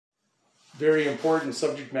Very important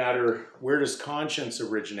subject matter. Where does conscience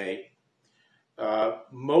originate?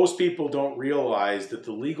 Most people don't realize that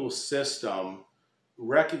the legal system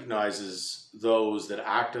recognizes those that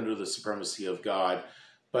act under the supremacy of God,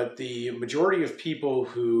 but the majority of people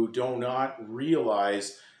who do not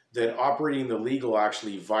realize that operating the legal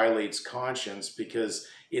actually violates conscience because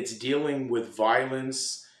it's dealing with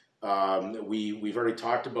violence. We've already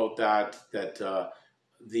talked about that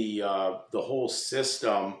the whole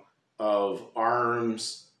system of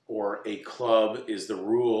arms or a club is the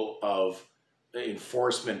rule of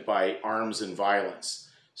enforcement by arms and violence.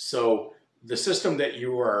 So the system that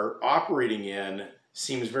you are operating in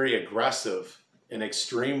seems very aggressive and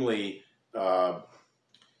extremely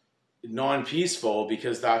non-peaceful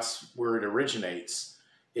because that's where it originates.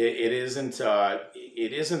 It isn't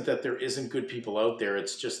that there isn't good people out there.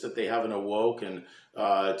 It's just that they haven't awoken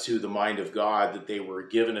to the mind of God that they were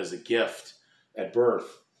given as a gift at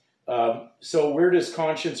birth. So where does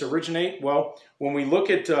conscience originate? Well, when we look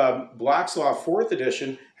at Black's Law 4th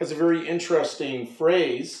edition, has a very interesting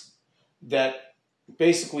phrase that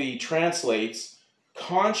basically translates,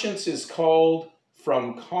 conscience is called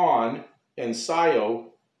from con and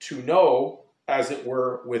scio, to know, as it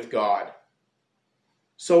were, with God.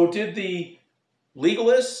 So did the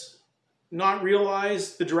legalists not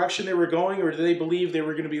realize the direction they were going, or did they believe they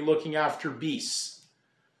were going to be looking after beasts?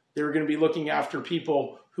 They were going to be looking after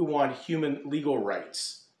people who want human legal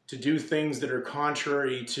rights to do things that are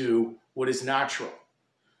contrary to what is natural.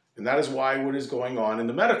 And that is why what is going on in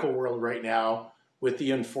the medical world right now with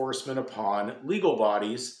the enforcement upon legal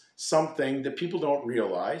bodies, something that people don't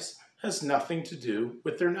realize has nothing to do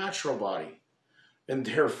with their natural body. And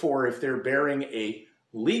therefore, if they're bearing a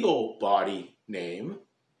legal body name,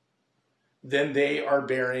 then they are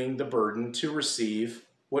bearing the burden to receive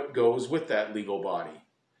what goes with that legal body.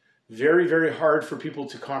 Very, very hard for people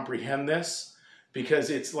to comprehend this because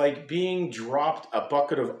it's like being dropped a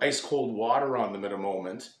bucket of ice cold water on them at a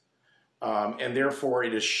moment, and therefore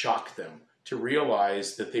it has shocked them to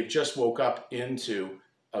realize that they've just woke up into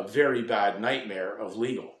a very bad nightmare of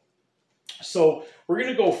legal. So we're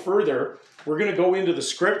going to go further. We're going to go into the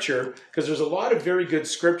scripture because there's a lot of very good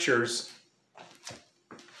scriptures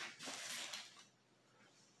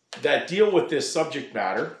that deal with this subject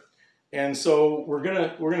matter. And so we're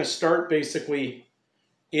gonna start basically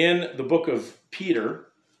in the book of Peter.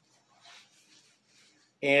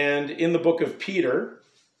 And in the book of Peter,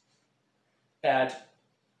 at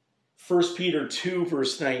 1 Peter 2,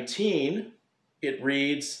 verse 19, it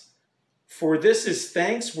reads, "For this is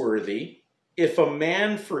thanksworthy, if a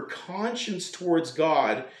man for conscience towards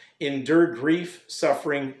God endure grief,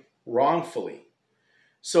 suffering wrongfully."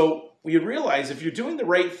 So we realize if you're doing the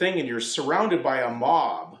right thing and you're surrounded by a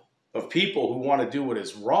mob of people who want to do what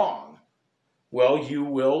is wrong, well, you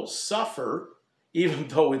will suffer even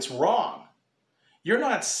though it's wrong. You're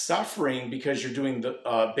not suffering because you're doing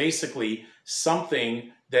basically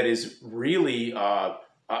something that is really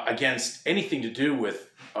against anything to do with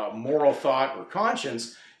moral thought or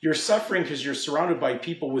conscience. You're suffering because you're surrounded by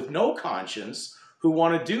people with no conscience who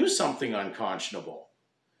want to do something unconscionable.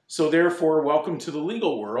 So therefore, welcome to the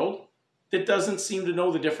legal world that doesn't seem to know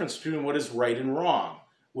the difference between what is right and wrong,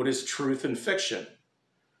 what is truth and fiction.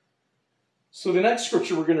 So the next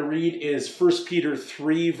scripture we're going to read is 1 Peter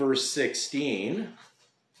 3, verse 16.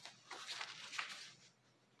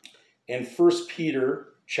 And 1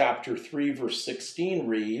 Peter chapter 3, verse 16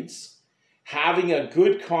 reads, "Having a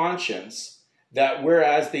good conscience, that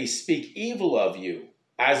whereas they speak evil of you,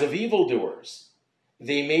 as of evildoers,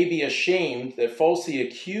 they may be ashamed that falsely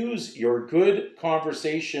accuse your good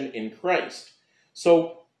conversation in Christ."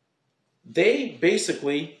 So they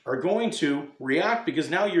basically are going to react because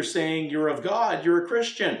now you're saying you're of God, you're a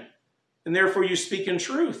Christian, and therefore you speak in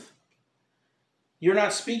truth. You're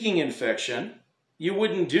not speaking in fiction. You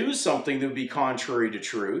wouldn't do something that would be contrary to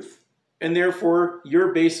truth, and therefore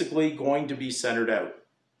you're basically going to be centered out.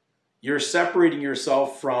 You're separating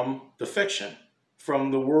yourself from the fiction,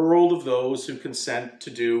 from the world of those who consent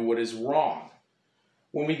to do what is wrong.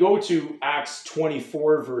 When we go to Acts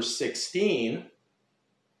 24, verse 16,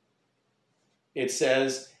 it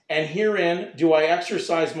says, "And herein do I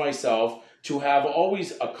exercise myself to have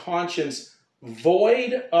always a conscience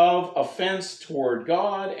void of offense toward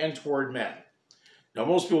God and toward men." Now,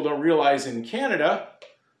 most people don't realize in Canada,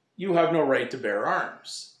 you have no right to bear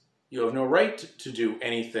arms. You have no right to do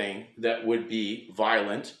anything that would be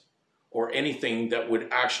violent or anything that would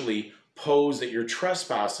actually pose that you're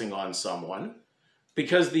trespassing on someone.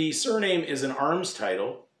 Because the surname is an arms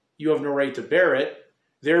title, you have no right to bear it.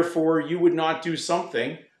 Therefore, you would not do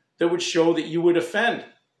something that would show that you would offend.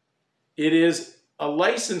 It is a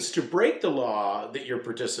license to break the law that you're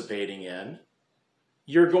participating in,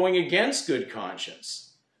 you're going against good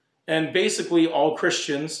conscience. And basically all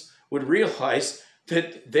Christians would realize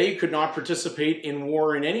that they could not participate in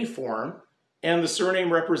war in any form, and the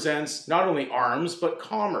surname represents not only arms, but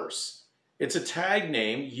commerce. It's a tag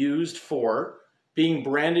name used for being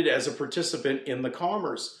branded as a participant in the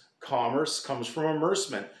commerce. Commerce comes from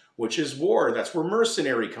immersement, which is war. That's where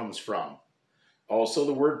mercenary comes from. Also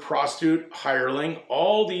the word prostitute, hireling,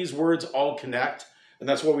 all these words all connect. And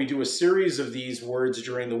that's why we do a series of these words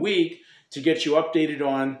during the week to get you updated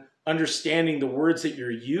on understanding the words that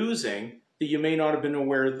you're using that you may not have been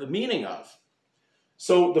aware of the meaning of.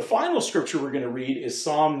 So the final scripture we're going to read is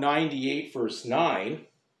Psalm 98, verse 9.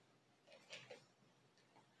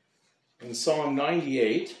 In Psalm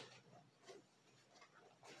 98,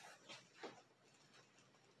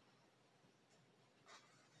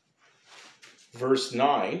 verse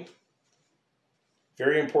 9,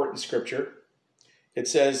 very important scripture. It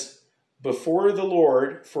says, "Before the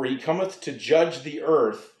Lord, for he cometh to judge the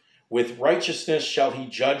earth, with righteousness shall he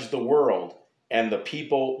judge the world, and the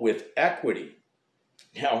people with equity."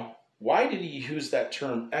 Now, why did he use that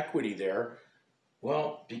term equity there?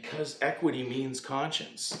 Well, because equity means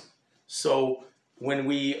conscience. So when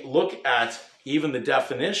we look at even the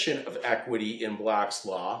definition of equity in Black's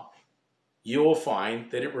Law, you will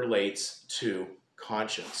find that it relates to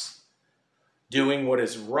conscience. Doing what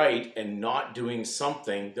is right and not doing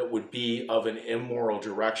something that would be of an immoral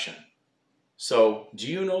direction. So, do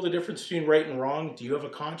you know the difference between right and wrong? Do you have a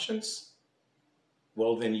conscience?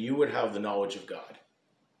 Well, then you would have the knowledge of God.